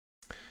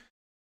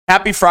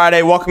Happy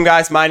Friday. Welcome,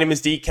 guys. My name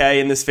is DK.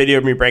 In this video,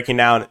 I'm going to be breaking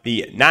down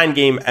the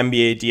 9-game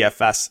NBA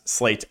DFS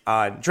slate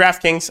on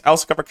Draftkings. I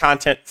also cover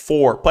content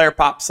for player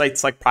prop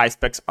sites like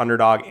PrizePicks,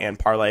 Underdog, and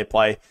Parlay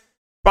Play.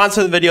 Sponsor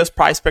of the video is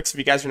PrizePicks. If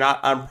you guys are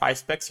not on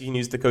PrizePicks, you can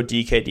use the code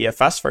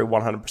DKDFS for a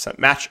 100%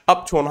 match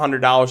up to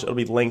 $100. It'll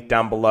be linked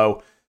down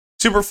below.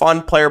 Super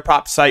fun player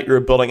prop site.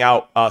 You're building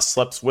out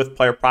slips with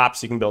player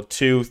props. You can build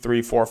 2,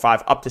 3, 4,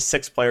 5, up to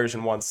 6 players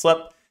in one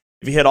slip.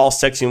 If you hit all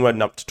 6, you can win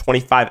up to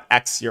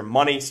 25x your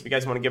money. So if you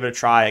guys want to give it a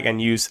try, again,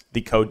 use the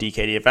code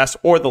DKDFS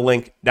or the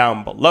link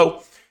down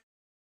below.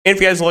 And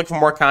if you guys are looking for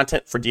more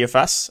content for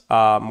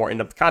DFS, more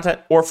in-depth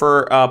content, or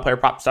for player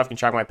prop stuff, you can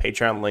check my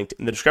Patreon linked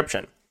in the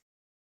description.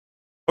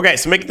 Okay,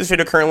 so making this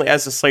video currently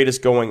as the slate is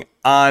going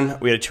on.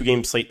 We had a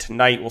 2-game slate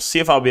tonight. We'll see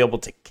if I'll be able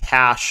to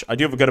cash. I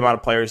do have a good amount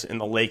of players in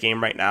the late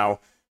game right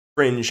now.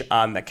 Fringe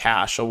on the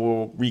cash. So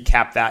we'll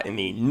recap that in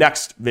the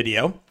next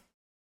video.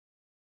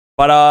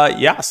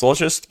 But so let's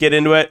just get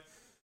into it.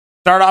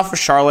 Start off with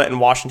Charlotte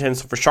and Washington.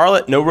 So for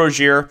Charlotte, no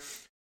Rozier,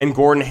 and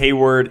Gordon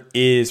Hayward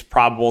is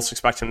probable, so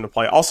expect him to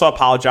play. Also,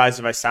 apologize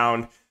if I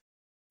sound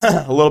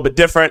a little bit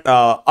different.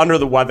 Under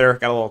the weather,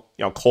 got a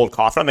little cold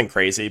cough, nothing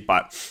crazy,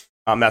 but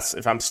that's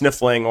if I'm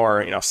sniffling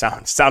or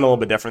sound a little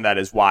bit different. That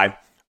is why.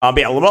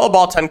 LaMelo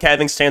Ball 10K I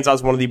think stands out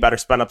as one of the better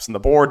spend ups in the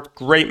board.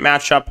 Great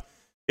matchup.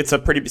 It's a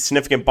pretty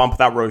significant bump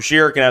without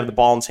Rozier. Can have the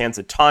ball in his hands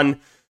a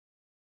ton.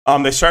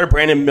 They started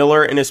Brandon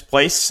Miller in his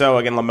place. So,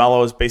 again,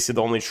 LaMelo is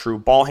basically the only true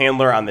ball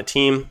handler on the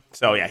team.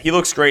 So, yeah, he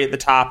looks great at the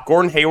top.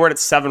 Gordon Hayward at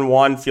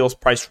 7-1 feels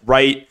priced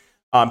right.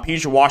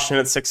 PJ Washington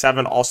at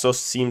 6-7 also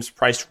seems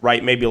priced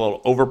right, maybe a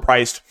little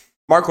overpriced.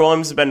 Mark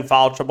Williams has been in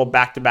foul trouble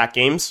back-to-back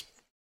games.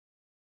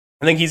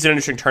 I think he's an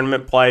interesting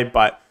tournament play,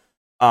 but,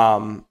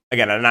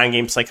 again, a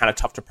 9-game slate, kind of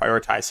tough to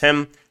prioritize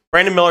him.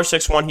 Brandon Miller,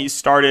 6-1. He's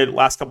started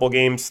last couple of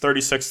games,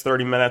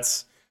 30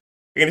 minutes.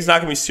 Again, he's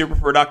not going to be super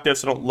productive,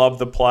 so I don't love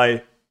the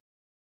play.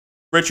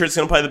 Richard's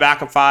going to play the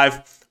backup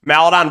 5.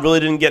 Maladon really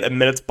didn't get a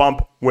minutes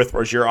bump with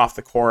Rozier off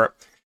the court.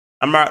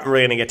 I'm not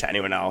really going to get to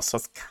anyone else. So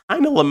it's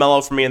kind of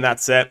LaMelo for me, and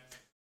that's it.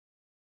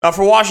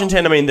 For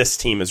Washington, this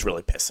team is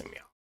really pissing me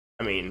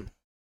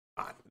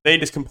off. They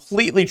just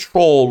completely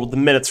trolled the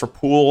minutes for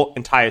Poole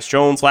and Tyus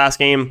Jones last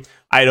game.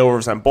 I had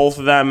overs on both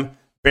of them.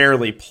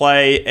 Barely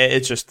play.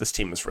 It's just this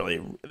team is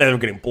really... They're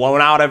getting blown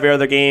out every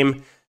other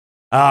game.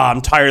 I'm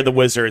tired of the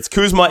Wizards.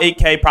 Kuzma,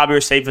 8K, probably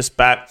your safest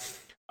bet.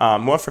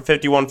 Went for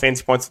 51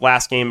 fantasy points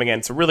last game. Again,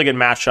 it's a really good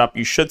matchup.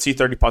 You should see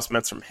 30-plus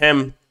minutes from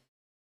him.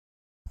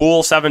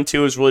 Poole,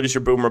 7-2 is really just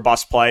your boom or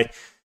bust play.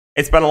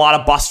 It's been a lot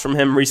of busts from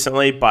him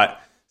recently,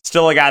 but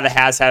still a guy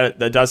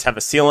that does have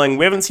a ceiling.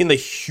 We haven't seen the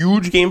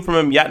huge game from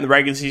him yet in the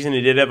regular season. He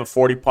did have a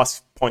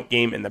 40-plus point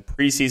game in the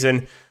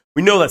preseason.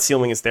 We know that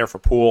ceiling is there for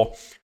Poole.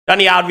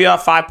 Deni Avdija,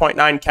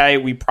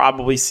 5.9K. We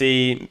probably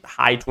see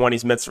high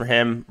 20s minutes for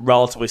him.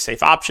 Relatively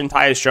safe option.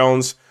 Tyus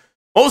Jones,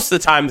 most of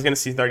the time, is going to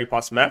see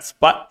 30-plus minutes,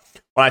 but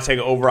when I take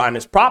it over on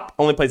his prop,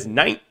 only plays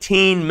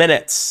 19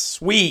 minutes.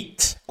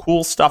 Sweet.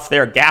 Cool stuff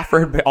there.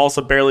 Gafford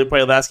also barely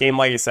played last game.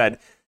 Like I said,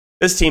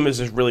 this team is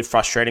just really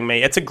frustrating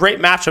me. It's a great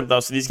matchup, though,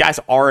 so these guys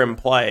are in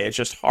play. It's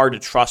just hard to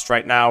trust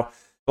right now.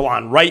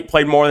 Delon Wright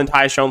played more than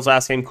Tyus Jones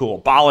last game.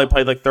 Koulibaly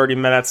played like 30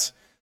 minutes.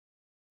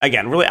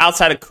 Again, really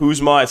outside of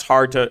Kuzma, it's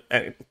hard to...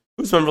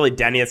 Kuzma and really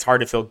Deni, it's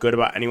hard to feel good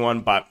about anyone,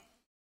 but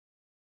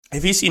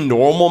if you see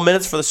normal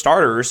minutes for the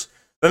starters,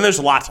 then there's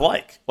a lot to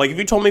like. Like, if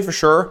you told me for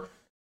sure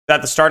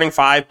that the starting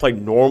 5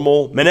 played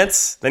normal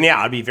minutes, then yeah,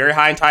 I'd be very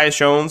high in Tyus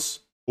Jones.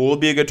 Poole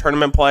would be a good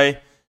tournament play.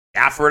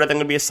 Gafford, I think,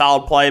 would be a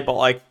solid play,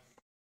 but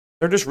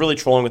they're just really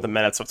trolling with the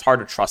minutes, so it's hard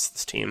to trust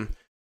this team.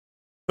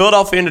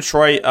 Philadelphia and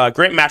Detroit,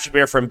 great matchup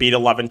here for Embiid,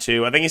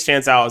 11-2. I think he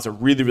stands out as a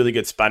really, really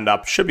good spend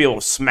up. Should be able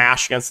to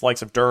smash against the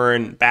likes of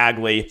Duren,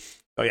 Bagley.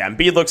 So yeah,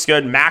 Embiid looks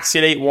good. Maxey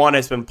at 8-1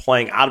 has been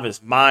playing out of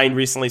his mind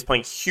recently. He's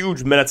playing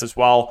huge minutes as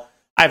well.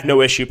 I have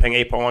no issue paying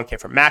 8.1K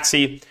for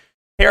Maxey.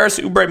 Harris,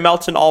 Oubre,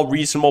 Melton, all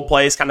reasonable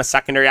plays, kind of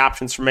secondary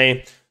options for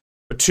me.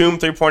 Batum,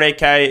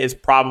 3.8K is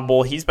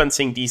probable. He's been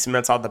seeing decent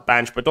minutes off the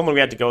bench, but don't think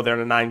we had to go there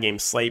in a 9-game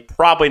slate.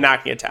 Probably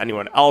not going to get to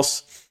anyone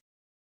else.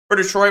 For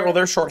Detroit, well,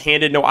 they're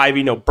shorthanded. No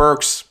Ivy, no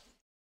Burks,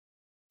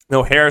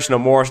 no Harris, no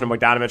Morris, no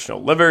Bogdanovich, no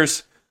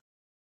Livers.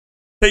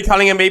 Cade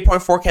Cunningham,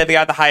 8.4K, the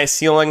guy with the highest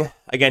ceiling.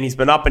 Again, he's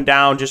been up and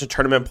down, just a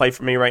tournament play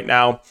for me right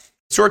now.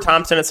 Stuart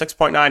Thompson at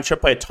 6.9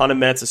 should play a ton of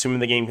minutes, assuming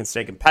the game can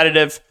stay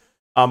competitive.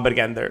 But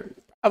again,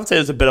 I would say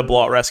there's a bit of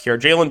blowout risk here.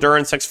 Jalen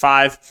Duren,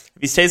 6'5". If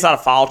he stays out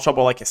of foul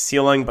trouble, like his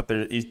ceiling, but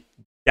he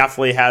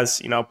definitely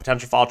has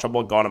potential foul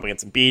trouble going up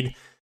against Embiid.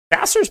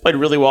 Vassar's played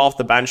really well off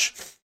the bench.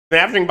 Been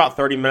averaging about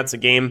 30 minutes a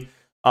game.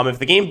 If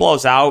the game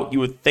blows out, you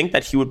would think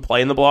that he would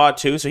play in the blowout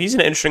too. So he's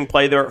an interesting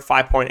play there at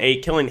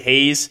 5.8. Killian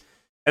Hayes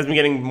has been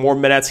getting more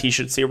minutes. He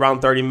should see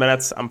around 30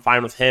 minutes. I'm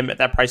fine with him at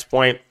that price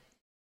point.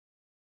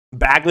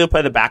 Bagley will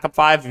play the backup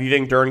 5 if you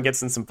think Duren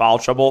gets in some foul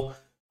trouble.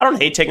 I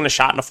don't hate taking a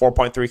shot in a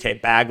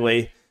 4.3K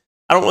Bagley.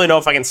 I don't really know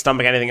if I can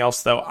stomach anything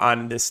else, though,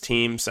 on this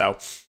team. So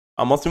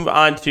let's move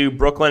on to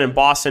Brooklyn and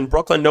Boston.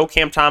 Brooklyn, no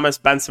Cam Thomas.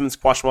 Ben Simmons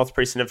questionable. It's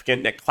pretty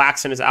significant. Nick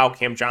Claxton is out.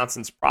 Cam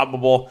Johnson's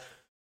probable.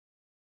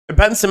 If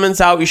Ben Simmons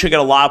out, you should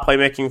get a lot of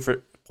playmaking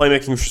for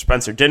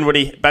Spencer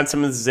Dinwiddie. Ben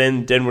Simmons is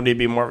in. Dinwiddie would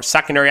be more of a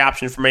secondary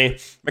option for me.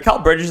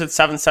 Mikal Bridges at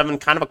 7-7,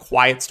 kind of a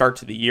quiet start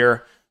to the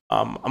year.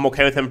 I'm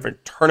okay with him for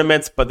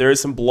tournaments, but there is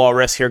some blowout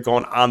risk here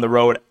going on the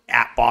road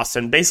at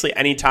Boston. Basically,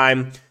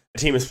 anytime a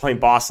team is playing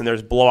Boston,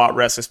 there's blowout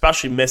risk,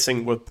 especially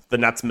with the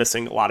Nets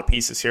missing a lot of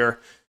pieces here.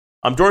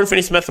 Jordan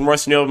Finney-Smith and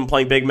Royce O'Neal have been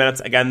playing big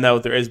minutes. Again, though,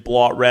 there is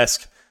blowout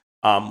risk.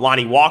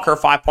 Lonnie Walker,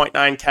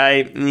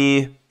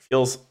 5.9K.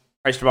 Feels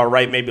priced about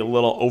right, maybe a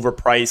little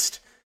overpriced.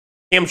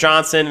 Cam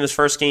Johnson in his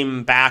first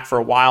game back for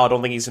a while. I don't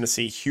think he's going to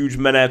see huge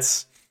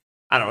minutes.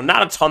 I don't know,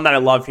 not a ton that I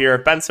love here.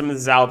 If Ben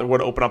Simmons is out, it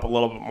would open up a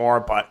little bit more,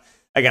 but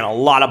again, a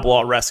lot of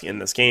blowout risk in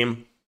this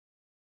game.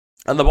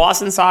 On the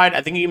Boston side,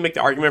 I think you can make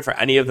the argument for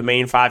any of the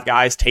main five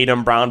guys,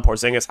 Tatum, Brown,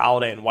 Porzingis,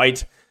 Holiday, and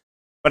White.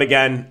 But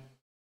again,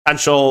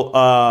 potential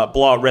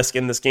blowout risk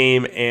in this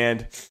game,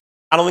 and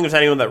I don't think there's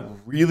anyone that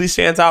really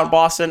stands out in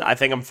Boston. I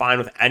think I'm fine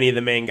with any of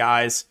the main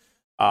guys.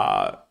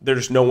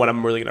 There's no one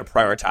I'm really going to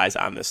prioritize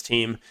on this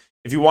team.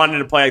 If you wanted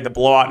to play like the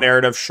blowout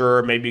narrative,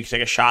 sure, maybe you could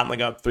take a shot in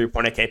like a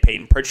 3.8K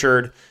Peyton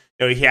Pritchard.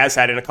 He has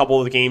had in a couple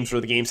of the games where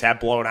the games have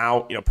blown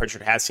out.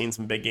 Pritchard has seen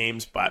some big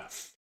games, but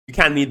you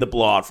kind of need the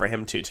blowout for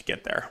him to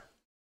get there.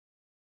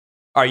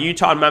 All right,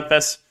 Utah and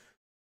Memphis.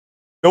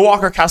 No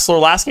Walker Kessler.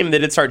 Last game, they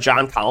did start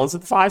John Collins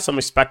at the 5, so I'm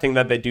expecting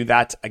that they do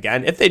that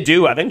again. If they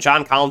do, I think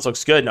John Collins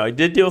looks good. Now, he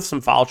did deal with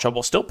some foul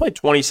trouble. Still played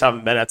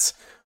 27 minutes.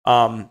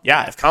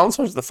 If Collins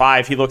goes to the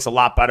 5, he looks a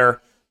lot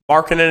better.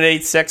 Markin at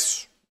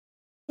 8.6.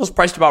 Was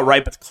priced about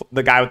right, but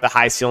the guy with the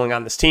high ceiling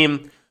on this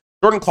team.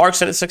 Jordan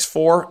Clarkson at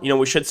 6'4".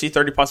 We should see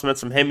 30-plus minutes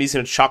from him. He's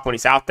going to chuck when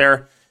he's out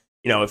there.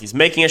 If he's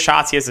making his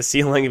shots, he has a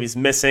ceiling. If he's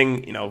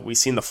missing, we've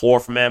seen the floor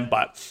from him,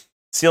 but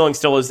ceiling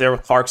still is there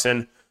with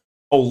Clarkson.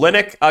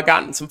 Olynyk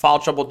got in some foul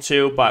trouble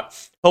too,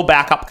 but he'll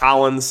back up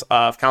Collins.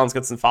 If Collins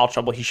gets in foul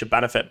trouble, he should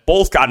benefit.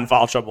 Both got in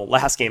foul trouble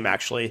last game,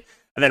 actually.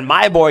 And then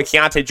my boy,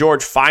 Keontae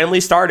George,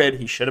 finally started.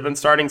 He should have been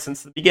starting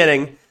since the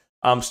beginning.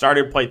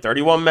 Played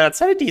 31 minutes,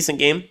 had a decent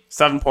game.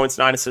 7 points,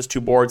 9 assists,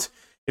 2 boards.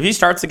 If he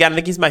starts again, I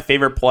think he's my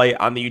favorite play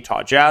on the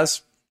Utah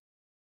Jazz.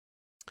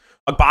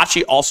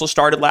 Agbachi also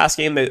started last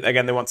game.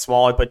 They went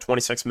small. He played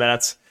 26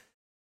 minutes.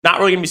 Not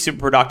really going to be super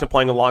productive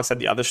playing alongside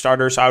the other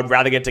starters, so I would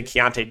rather get to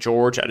Keontae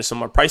George at a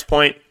similar price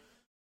point.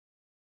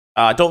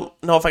 Don't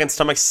know if I can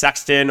stomach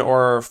Sexton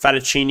or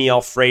Fettuccine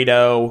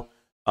Alfredo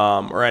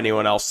or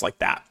anyone else like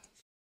that.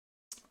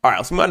 All right,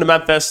 let's move on to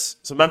Memphis.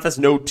 So Memphis,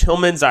 no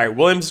Tillman. Zaire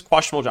Williams is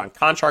questionable. John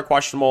Conchar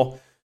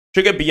questionable.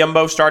 Should get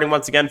Biyombo starting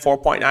once again,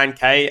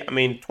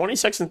 4.9K.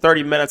 26 and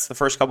 30 minutes the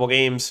first couple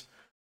games.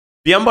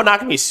 Biyombo not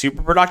going to be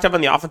super productive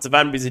on the offensive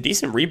end, but he's a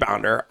decent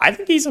rebounder. I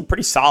think he's a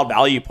pretty solid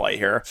value play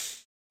here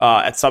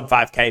at sub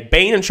 5K.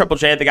 Bane and Triple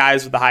J, the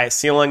guys with the highest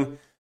ceiling.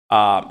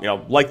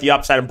 Like the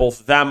upside in both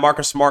of them.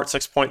 Marcus Smart,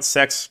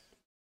 6.6.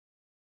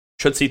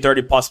 Should see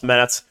 30-plus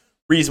minutes.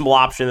 Reasonable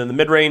option in the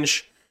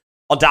mid-range.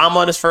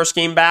 Aldama in his first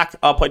game back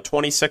played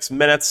 26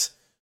 minutes,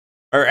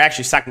 or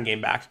actually second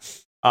game back.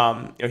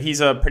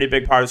 He's a pretty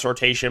big part of this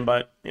rotation,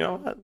 but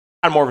kind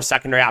of more of a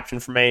secondary option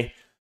for me.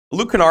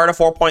 Luke Kennard at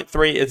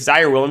 4.3. If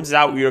Zaire Williams is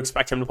out, we would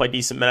expect him to play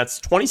decent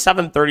minutes.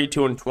 27,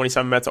 32, and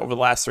 27 minutes over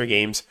the last 3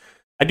 games.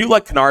 I do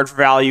like Kennard for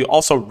value.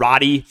 Also,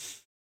 Roddy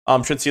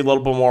should see a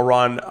little bit more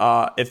run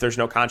if there's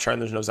no Conchar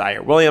and there's no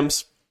Zaire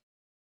Williams.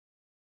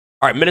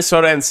 All right,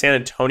 Minnesota and San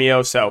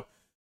Antonio. So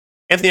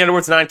Anthony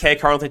Edwards, 9K.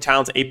 Karl-Anthony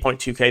Towns,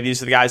 8.2K.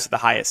 These are the guys with the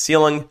highest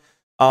ceiling.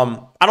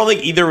 I don't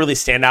think either really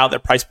stand out. Their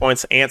price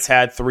points. Ants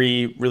had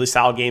 3 really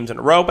solid games in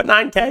a row, but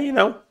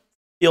 9K,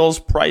 feels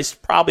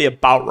priced probably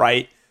about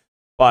right.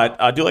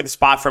 But I do like the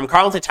spot for him.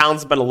 Karl-Anthony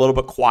Towns has been a little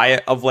bit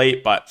quiet of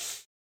late, but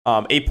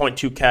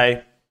 8.2K.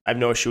 I have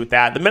no issue with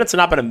that. The minutes have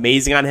not been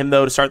amazing on him,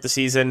 though, to start the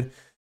season.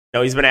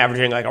 He's been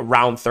averaging like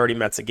around 30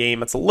 minutes a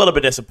game. It's a little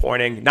bit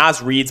disappointing.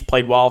 Naz Reid's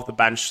played well off the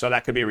bench, so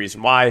that could be a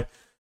reason why.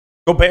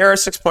 Gobert,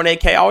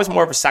 6.8K, always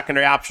more of a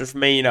secondary option for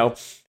me.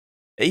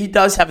 He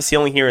does have a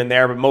ceiling here and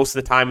there, but most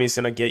of the time he's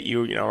going to get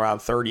you, around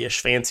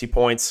 30-ish fancy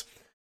points.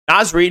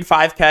 Naz Reid,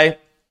 5K,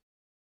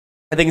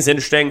 I think is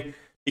interesting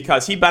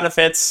because he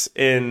benefits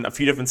in a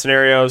few different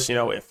scenarios.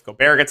 If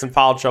Gobert gets in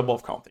foul trouble,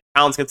 if Karl-Anthony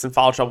Towns gets in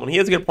foul trouble, and he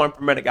is a good point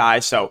per minute guy,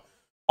 so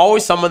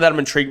always someone that I'm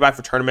intrigued by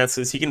for tournaments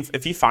is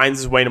if he finds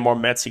his way to more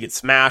minutes, he could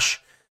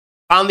smash.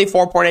 Conley,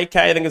 4.8K,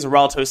 I think is a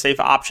relatively safe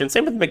option.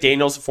 Same with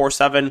McDaniels at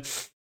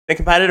 4.7. In a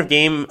competitive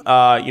game,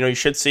 you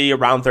should see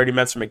around 30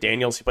 minutes from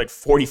McDaniels. He played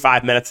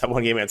 45 minutes that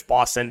one game against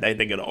Boston. They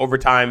go to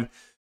overtime.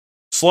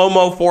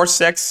 Slow-mo,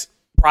 4.6.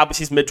 Probably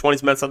sees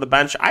mid-20s minutes on the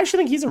bench. I actually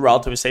think he's a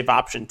relatively safe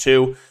option,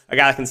 too. A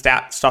guy that can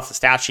stuff the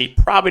stat sheet.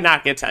 Probably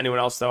not get to anyone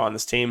else, though, on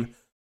this team.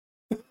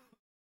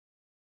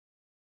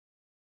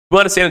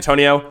 Going to San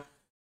Antonio.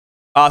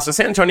 So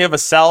San Antonio,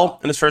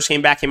 Vassell, in his first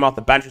game back, came off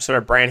the bench instead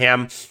of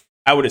Branham.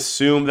 I would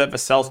assume that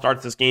Vassell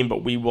starts this game,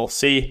 but we will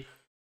see.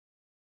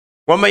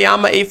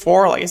 Wembanyama,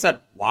 8.4, like I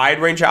said,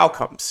 wide range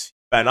outcomes.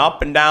 Been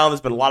up and down.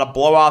 There's been a lot of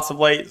blowouts of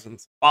late. There's been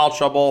some foul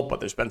trouble, but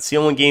there's been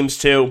ceiling games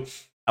too.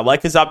 I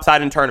like his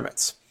upside in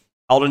tournaments.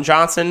 Eldon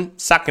Johnson,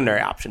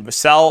 secondary option.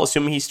 Vassell,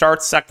 assuming he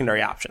starts,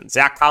 secondary option.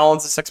 Zach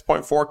Collins, a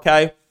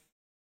 6.4K.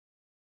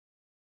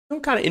 I'm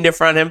kind of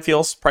indifferent on him.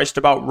 Feels priced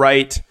about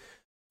right.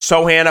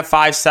 Sohan at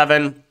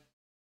 5'7".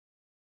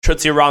 Should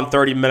see around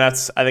 30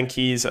 minutes. I think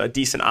he's a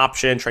decent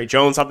option. Trey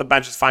Jones off the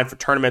bench is fine for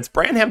tournaments.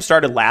 Branham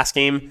started last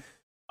game,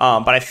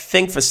 but I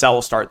think Vassell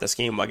will start this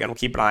game. Again, we'll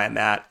keep an eye on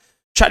that.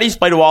 Chetty's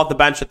played well at the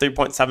bench at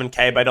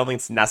 3.7K, but I don't think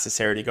it's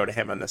necessary to go to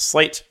him on this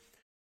slate.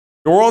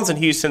 New Orleans and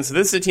Houston. So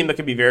this is a team that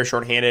could be very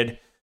shorthanded.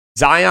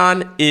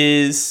 Zion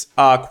is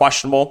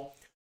questionable.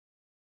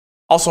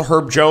 Also,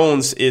 Herb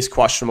Jones is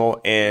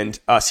questionable, and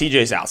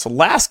CJ's out. So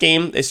last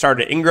game, they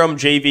started Ingram,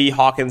 JV,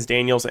 Hawkins,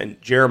 Daniels,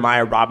 and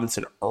Jeremiah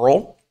Robinson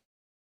Earl.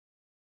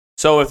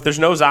 So if there's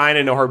no Zion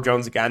and no Herb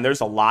Jones again,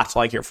 there's a lot to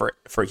like here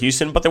for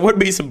Houston, but there would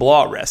be some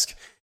blowout risk.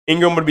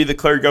 Ingram would be the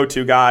clear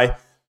go-to guy.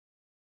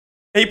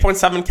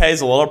 8.7K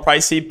is a little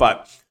pricey,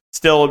 but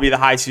still would be the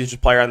highest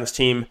usage player on this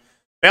team.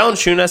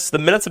 Valanciunas, the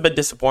minutes have been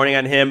disappointing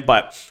on him,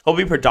 but he'll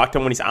be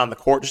productive when he's on the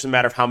court. Just a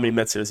matter of how many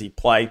minutes does he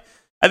play.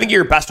 I think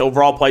your best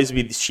overall plays would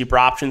be these cheaper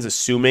options,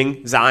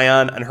 assuming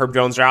Zion and Herb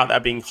Jones are out,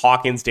 that being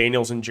Hawkins,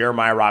 Daniels, and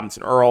Jeremiah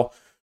Robinson Earl.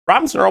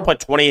 Robinson Earl played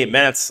 28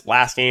 minutes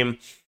last game.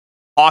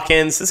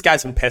 Hawkins, this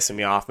guy's been pissing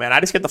me off, man. I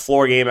just get the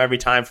floor game every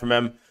time from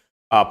him.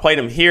 Played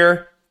him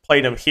here,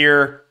 faded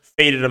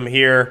him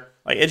here.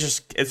 Like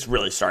it's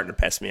really starting to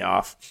piss me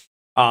off.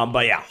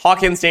 But yeah,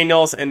 Hawkins,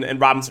 Daniels, and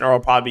Robinson Earl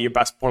will probably be your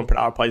best point per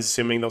hour plays,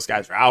 assuming those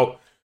guys are out.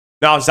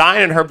 Now, if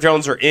Zion and Herb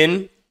Jones are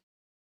in,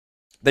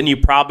 then you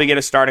probably get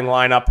a starting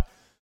lineup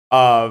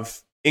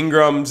of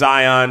Ingram,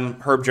 Zion,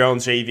 Herb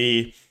Jones,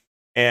 JV,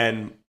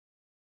 and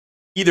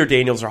either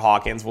Daniels or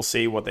Hawkins. We'll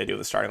see what they do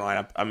with the starting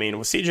lineup. I mean,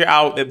 with CJ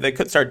out, they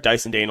could start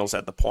Dyson Daniels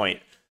at the point.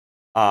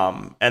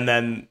 And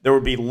then there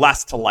would be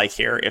less to like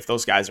here if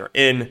those guys are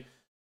in.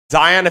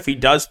 Zion, if he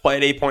does play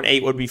at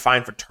 8.8, would be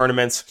fine for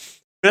tournaments.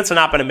 Minutes have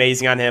not been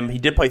amazing on him. He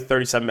did play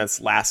 37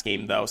 minutes last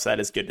game, though, so that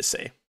is good to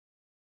see.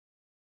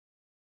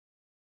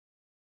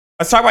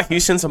 Let's talk about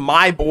Houston. So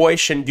my boy,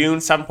 Şengün,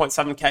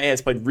 7.7K,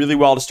 has played really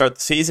well to start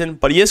the season,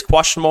 but he is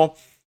questionable.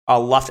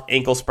 Left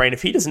ankle sprain.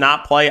 If he does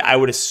not play, I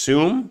would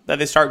assume that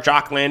they start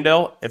Jock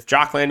Landale. If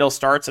Jock Landale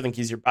starts, I think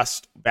he's your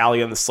best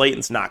value on the slate, and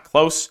it's not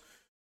close.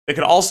 They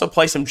could also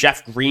play some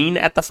Jeff Green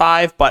at the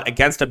 5, but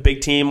against a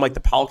big team like the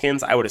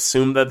Pelicans, I would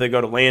assume that they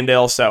go to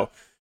Landale. So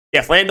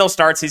yeah, if Landale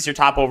starts, he's your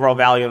top overall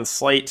value on the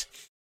slate.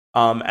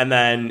 And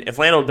then if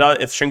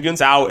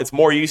Şengün's out, it's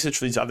more usage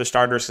for these other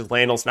starters because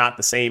Landale's not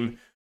the same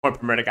point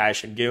per minute guy as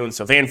Şengün.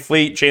 So Van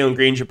Fleet, Jalen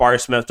Green, Jabari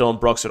Smith, Dylan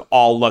Brooks would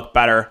all look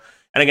better.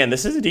 And again,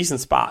 this is a decent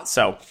spot.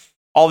 So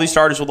all these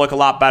starters would look a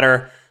lot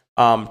better.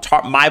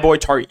 My boy,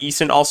 Tari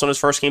Eason, also in his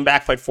first game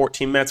back, played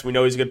 14 minutes. We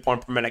know he's a good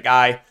point per minute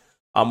guy.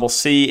 We'll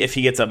see if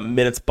he gets a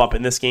minutes bump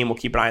in this game. We'll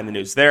keep an eye on the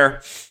news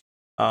there.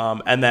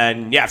 And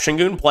then, yeah, if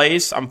Şengün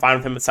plays, I'm fine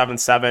with him at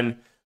 7.7,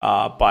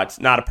 but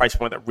not a price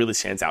point that really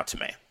stands out to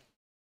me.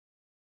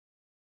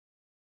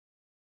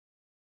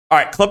 All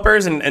right,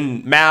 Clippers and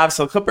Mavs.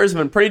 So Clippers have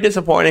been pretty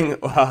disappointing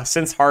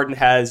since Harden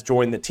has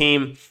joined the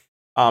team.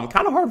 Kind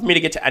of hard for me to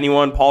get to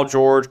anyone. Paul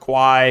George,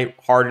 Kawhi,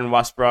 Harden,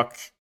 Westbrook.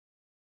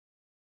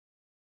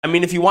 I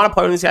mean, if you want to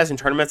play with these guys in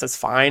tournaments, that's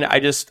fine. I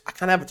kind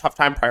of have a tough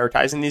time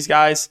prioritizing these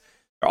guys.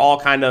 They're all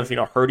kind of,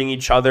 hurting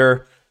each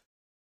other.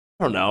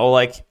 I don't know.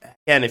 Like,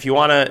 again, if you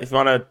want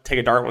to take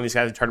a dart with these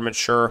guys in tournaments,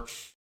 sure.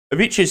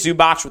 Ivica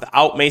Zubac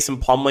without Mason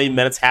Plumlee,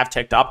 minutes have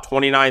ticked up,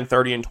 29,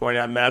 30, and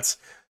 29 minutes.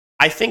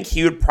 I think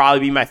he would probably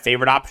be my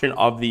favorite option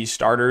of these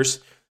starters.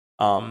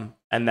 And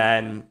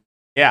then,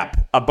 yeah,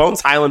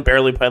 Bones Highland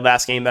barely played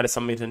last game. That is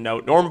something to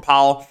note. Norman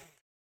Powell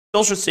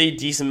still should see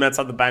decent minutes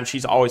on the bench.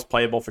 He's always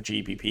playable for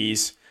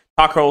GPPs.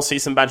 Tucker will see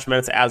some bench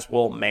minutes, as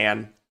will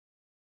Mann.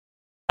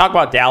 Talk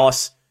about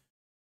Dallas.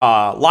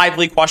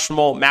 Lively,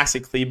 questionable.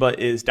 Maxi Kleba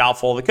is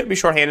doubtful. They could be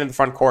shorthanded in the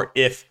front court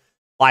if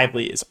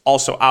Lively is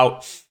also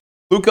out.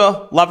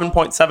 Luka,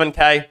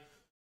 11.7K.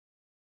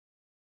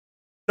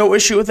 No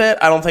issue with it.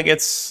 I don't think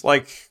it's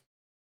like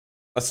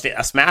a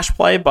smash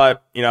play,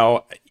 but,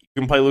 you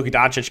can play Luka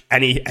Doncic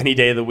any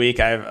day of the week.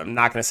 I'm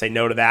not going to say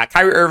no to that.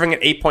 Kyrie Irving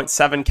at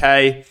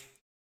 8.7K.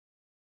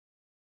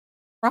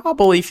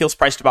 Probably feels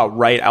priced about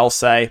right, I'll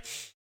say.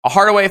 A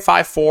Hardaway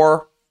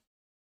 5.4.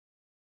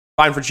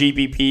 Fine for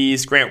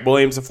GPPs. Grant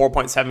Williams at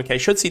 4.7K.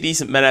 Should see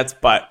decent minutes,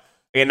 but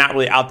again, not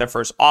really out there for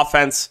his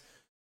offense.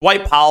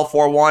 Dwight Powell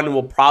 4.1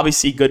 will probably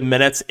see good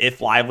minutes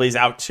if Lively's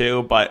out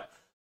too, but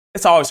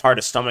it's always hard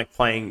to stomach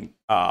playing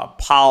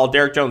Powell.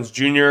 Derek Jones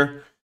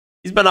Jr.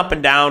 He's been up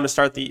and down to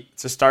start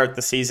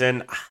the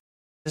season.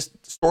 Just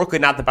historically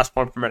not the best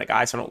point per minute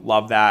guy, so I don't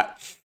love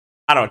that.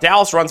 I don't know.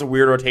 Dallas runs a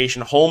weird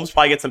rotation. Holmes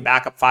probably gets some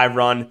backup 5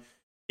 run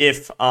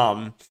if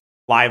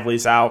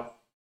Lively's out.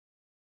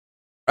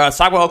 Let's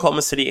talk about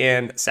Oklahoma City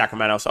and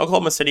Sacramento. So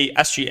Oklahoma City,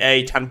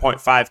 SGA,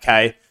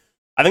 10.5K.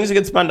 I think it's a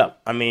good spend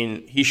up. I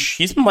mean,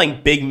 he's been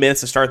playing big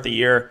minutes to start the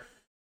year.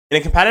 In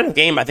a competitive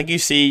game, I think you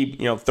see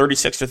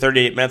 36 to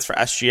 38 minutes for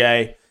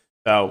SGA.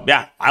 So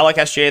yeah, I like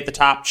SGA at the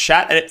top.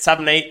 Chet at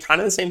 7.8, kind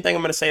of the same thing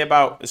I'm going to say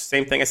about the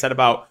same thing I said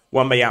about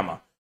Wembanyama.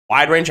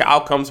 Wide range of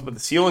outcomes, but the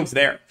ceiling's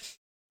there.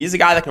 He's a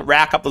guy that can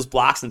rack up those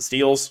blocks and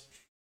steals.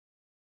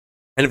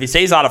 And if he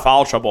stays out of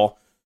foul trouble,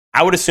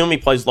 I would assume he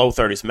plays low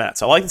 30s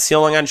minutes. I like the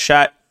ceiling on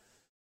Chet.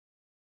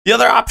 The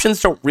other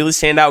options don't really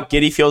stand out.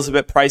 Giddey feels a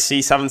bit pricey,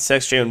 7'6".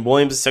 Jalen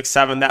Williams is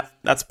 6'7".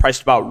 That's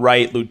priced about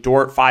right. Lou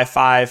Dort,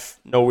 5'5".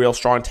 No real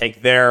strong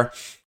take there.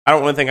 I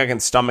don't really think I can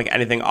stomach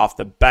anything off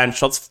the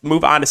bench. Let's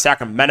move on to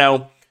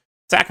Sacramento.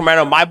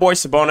 My boy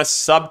Sabonis,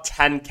 sub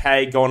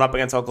 10K going up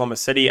against Oklahoma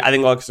City. I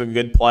think looks a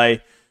good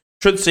play.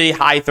 Should see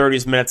high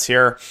 30s minutes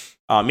here.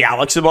 I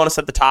like Sabonis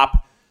at the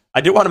top.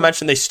 I do want to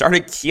mention they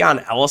started Keon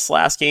Ellis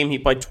last game. He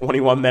played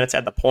 21 minutes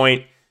at the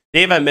point.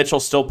 David Mitchell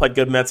still played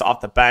good minutes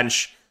off the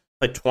bench.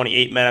 Played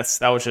 28 minutes.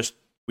 That was just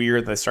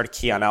weird. They started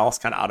Keon Ellis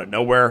kind of out of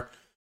nowhere.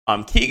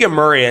 Keegan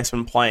Murray has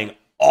been playing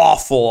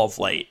awful of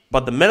late,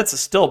 but the minutes have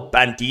still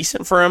been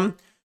decent for him.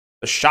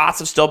 The shots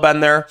have still been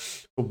there.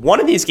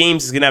 One of these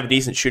games is going to have a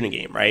decent shooting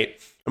game, right?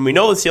 And we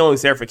know the ceiling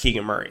is there for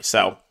Keegan Murray.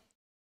 So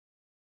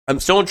I'm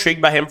still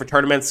intrigued by him for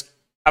tournaments.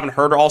 Haven't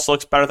heard also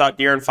looks better without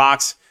De'Aaron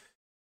Fox.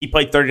 He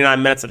played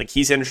 39 minutes. I think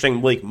he's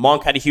interesting. Malik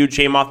Monk had a huge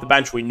game off the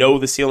bench. We know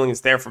the ceiling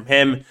is there from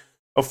him.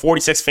 But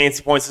 46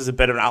 fantasy points is a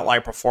bit of an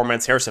outlier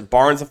performance. Harrison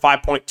Barnes at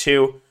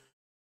 5.2.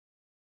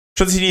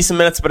 Should see decent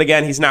minutes, but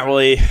again, he's not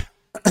really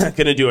going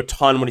to do a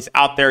ton when he's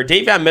out there.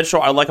 Davion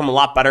Mitchell, I like him a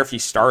lot better if he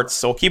starts,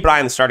 so keep an eye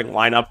on the starting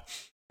lineup.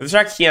 If it's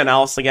not Keon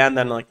Ellis again,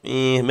 then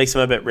it makes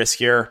him a bit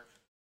riskier.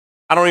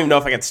 I don't even know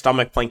if I can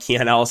stomach playing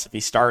Keon Ellis if he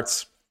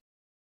starts.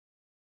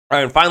 All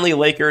right, and finally,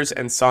 Lakers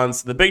and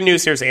Suns. The big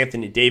news here is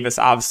Anthony Davis,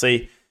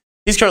 obviously.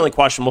 He's currently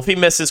questionable. If he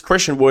misses,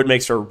 Christian Wood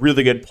makes for a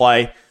really good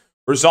play.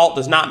 Result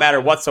does not matter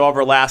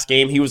whatsoever last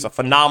game. He was a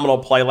phenomenal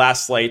play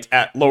last slate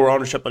at lower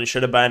ownership than he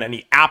should have been, and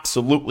he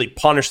absolutely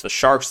punished the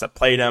Sharks that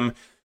played him. It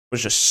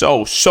was just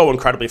so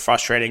incredibly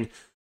frustrating.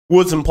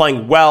 Wood's been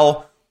playing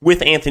well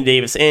with Anthony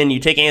Davis in.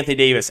 You take Anthony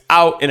Davis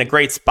out in a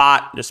great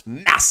spot, just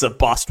massive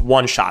bust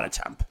one-shot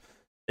attempt.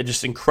 It's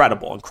just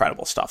incredible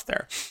stuff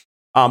there.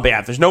 But yeah,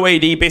 if there's no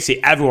AD,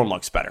 basically everyone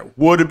looks better.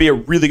 Wood would be a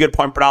really good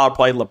point per dollar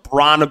play.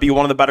 LeBron would be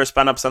one of the better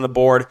spend-ups on the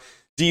board.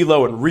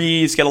 D'Lo and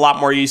Reeves get a lot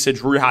more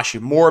usage. Rui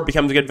Hachimura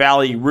becomes a good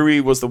value.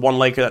 Rui was the one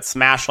Laker that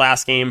smashed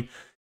last game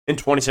in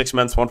 26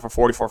 minutes, one for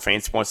 44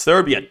 fantasy points. So there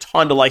would be a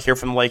ton to like here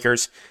from the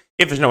Lakers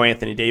if there's no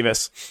Anthony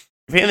Davis.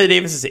 If Anthony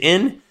Davis is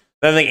in,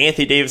 then I think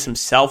Anthony Davis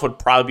himself would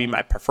probably be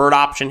my preferred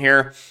option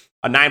here.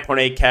 A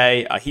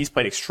 9.8K. He's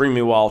played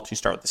extremely well to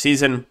start the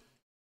season.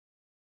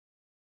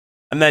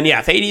 And then,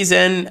 if AD's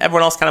in,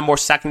 everyone else kind of more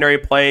secondary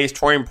plays.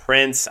 Taurean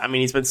Prince,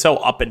 he's been so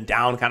up and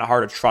down, kind of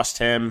hard to trust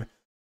him.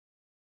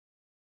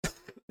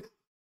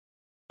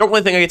 Don't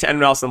really think I get to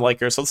anyone else in the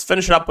Lakers. So let's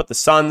finish it up with the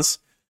Suns.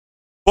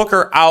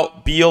 Booker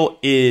out. Beal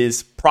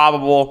is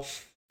probable.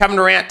 Kevin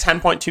Durant,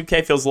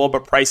 10.2K, feels a little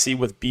bit pricey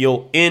with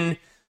Beal in.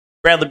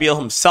 Bradley Beal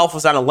himself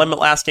was on a limit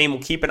last game.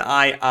 We'll keep an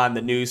eye on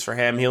the news for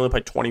him. He only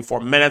played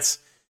 24 minutes.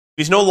 If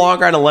he's no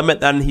longer on a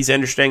limit, then he's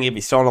interesting. If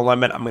he's still on a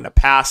limit, I'm going to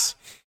pass.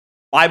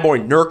 My boy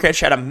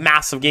Nurkic had a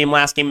massive game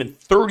last game in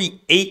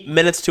 38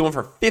 minutes to him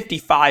for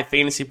 55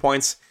 fantasy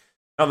points.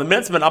 Now, the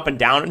minutes have been up and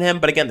down in him,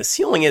 but again, the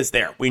ceiling is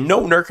there. We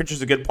know Nurkic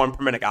is a good point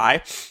per minute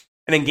guy,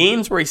 and in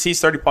games where he sees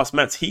 30-plus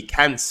minutes, he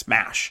can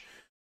smash.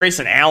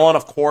 Grayson Allen,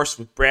 of course,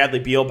 with Bradley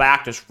Beal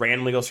back, just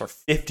randomly goes for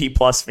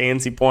 50-plus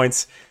fantasy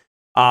points.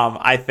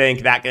 I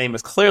think that game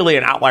is clearly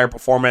an outlier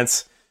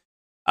performance.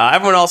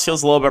 Everyone else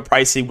feels a little bit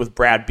pricey with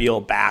Brad Beal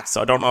back,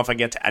 so I don't know if I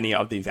get to any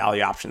of the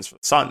value options for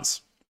the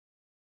Suns.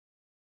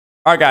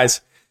 All right,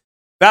 guys,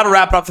 that'll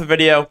wrap up the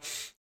video.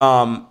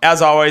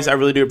 As always, I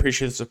really do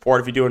appreciate the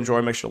support. If you do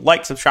enjoy, make sure to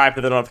like, subscribe,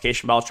 hit the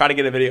notification bell. I'll try to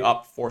get a video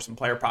up for some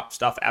player prop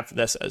stuff after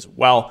this as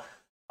well.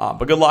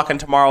 But good luck on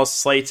tomorrow's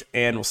slate,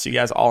 and we'll see you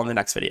guys all in the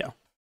next video.